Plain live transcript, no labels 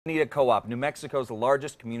Montañita Co-op, New Mexico's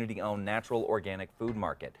largest community-owned natural organic food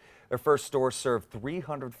market. Their first store served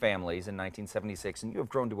 300 families in 1976, and you have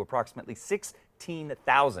grown to approximately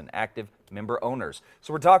 16,000 active member owners.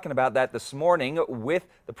 So we're talking about that this morning with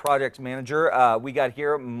the project manager. We got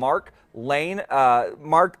here, Mark Lane.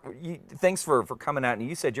 Mark, thanks for coming out, and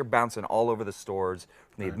you said you're bouncing all over the stores,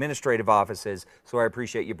 from the administrative offices, so I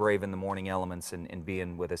appreciate you braving the morning elements and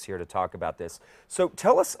being with us here to talk about this. So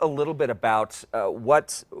tell us a little bit about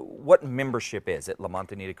what membership is at La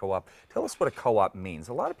Montañita Co-op. Tell us what a co-op means.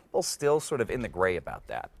 A lot of people still sort of in the gray about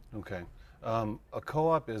that. Okay. A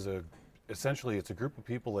co-op is essentially it's a group of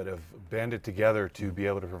people that have banded together to be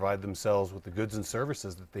able to provide themselves with the goods and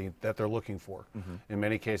services that they're looking for. In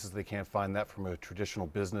many cases, they can't find that from a traditional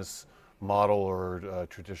business model or a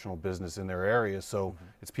traditional business in their area. So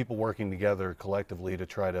it's people working together collectively to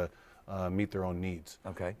try to meet their own needs.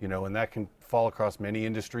 Okay. You know, and that can fall across many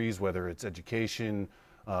industries, whether it's education,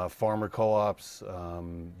 farmer co-ops,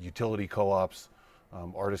 utility co-ops,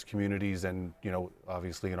 artist communities, and, you know,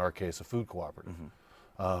 obviously in our case, a food cooperative.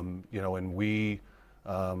 You know, and we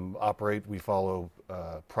we follow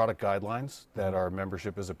product guidelines that our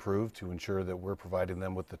membership is approved to ensure that we're providing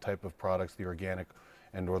them with the type of products, the organic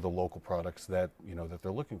and or the local products that, you know, that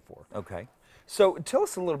they're looking for. Okay. So tell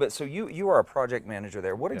us a little bit. So you are a project manager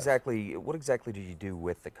there. What Yes. exactly do you do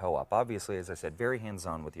with the co-op? Obviously, as I said, very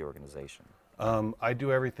hands-on with the organization. I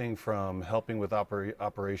do everything from helping with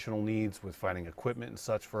operational needs, with finding equipment and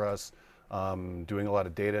such for us, doing a lot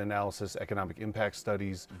of data analysis, economic impact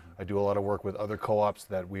studies. I do a lot of work with other co-ops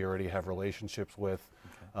that we already have relationships with.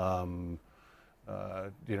 Okay.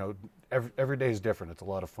 You know, every day is different. It's a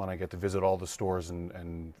lot of fun. I get to visit all the stores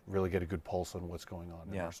and really get a good pulse on what's going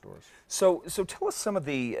on in our stores. So tell us some of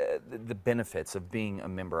the benefits of being a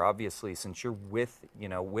member. Obviously, since you're with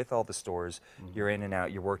all the stores, you're in and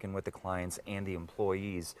out, you're working with the clients and the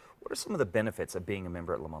employees. What are some of the benefits of being a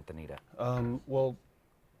member at La Montañita? Well,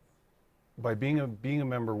 by being a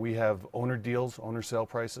member, we have owner deals, owner sale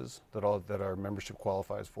prices that our membership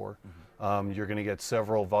qualifies for. You're going to get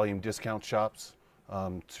several volume discount shops,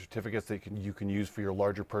 certificates that you can use for your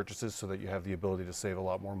larger purchases, so that you have the ability to save a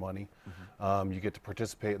lot more money. You get to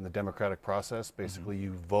participate in the democratic process. Basically,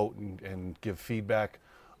 you vote and give feedback.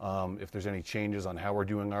 If there's any changes on how we're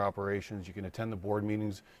doing our operations, you can attend the board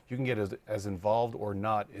meetings. You can get as involved or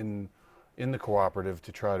not in the cooperative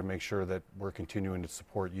to try to make sure that we're continuing to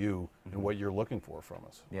support you and what you're looking for from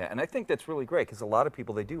us. Yeah, and I think that's really great, because a lot of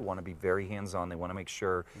people, they do want to be very hands-on. They want to make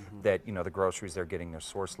sure that, you know, the groceries they're getting, they're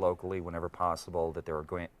sourced locally whenever possible, that they're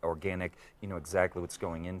organic, you know exactly what's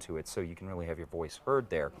going into it, so you can really have your voice heard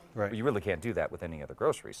there. Right. But you really can't do that with any other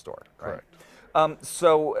grocery store. Right? Correct.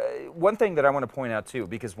 So one thing that I want to point out too,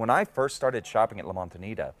 because when I first started shopping at La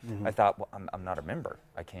Montañita, I thought, well, I'm not a member.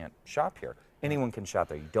 I can't shop here. Anyone can shop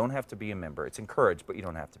there. You don't have to be a member. It's encouraged, but you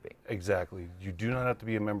don't have to be. Exactly. You do not have to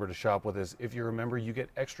be a member to shop with us. If you're a member, you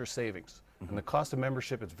get extra savings. And the cost of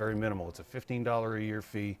membership is very minimal. It's a $15 a year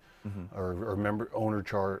fee, or member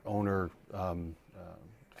owner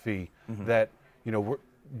fee that, you know,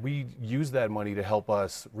 we use that money to help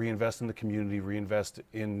us reinvest in the community, reinvest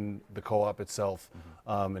in the co-op itself,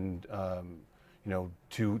 and you know,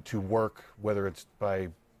 to work, whether it's by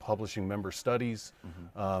publishing member studies,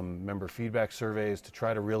 member feedback surveys, to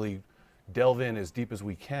try to really delve in as deep as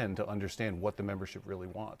we can to understand what the membership really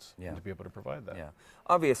wants, and to be able to provide that. Yeah,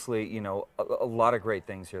 obviously, you know, a lot of great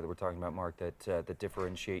things here that we're talking about, Mark, that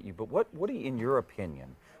differentiate you. But what do you, in your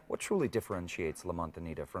opinion, what truly differentiates La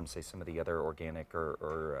Montañita from, say, some of the other organic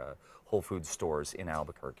or Whole Foods stores in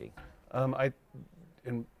Albuquerque?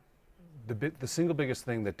 The single biggest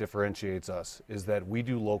thing that differentiates us is that we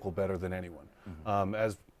do local better than anyone.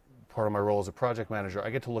 As part of my role as a project manager, I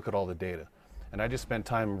get to look at all the data. And I just spent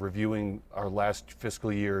time reviewing our last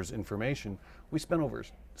fiscal year's information. We spent over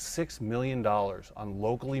 $6 million on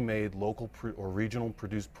locally made, local or regional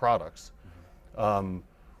produced products,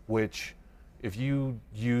 which, if you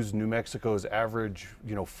use New Mexico's average,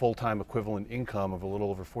 you know, full-time equivalent income of a little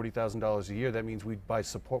over $40,000 a year, that means by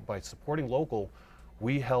supporting local,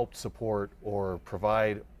 we helped support or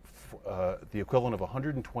provide the equivalent of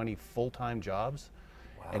 120 full-time jobs.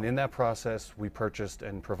 And in that process, we purchased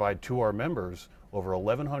and provide to our members over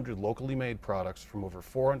 1,100 locally made products from over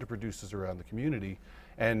 400 producers around the community.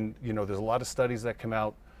 And, you know, there's a lot of studies that come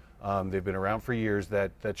out, they've been around for years,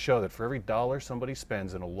 that show that for every dollar somebody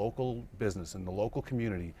spends in a local business, in the local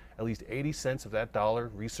community, at least 80 cents of that dollar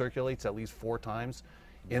recirculates at least 4 times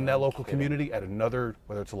in that local community at another,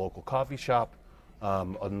 whether it's a local coffee shop,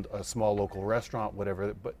 a small local restaurant,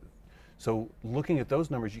 whatever. But so looking at those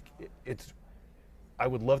numbers, I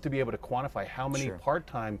would love to be able to quantify how many Sure.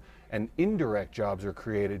 part-time and indirect jobs are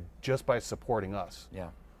created just by supporting us. Yeah,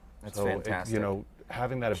 that's So fantastic. you know,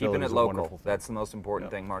 having that Keeping ability it is a wonderful local. thing. That's the most important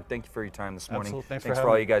thing, Mark. Thank you for your time this morning. Absolutely. Thanks for for having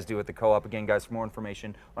all me. you guys do at the co-op. Again, guys, for more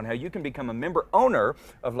information on how you can become a member owner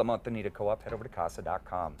of La Montañita Co-op, head over to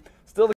casa.com. Still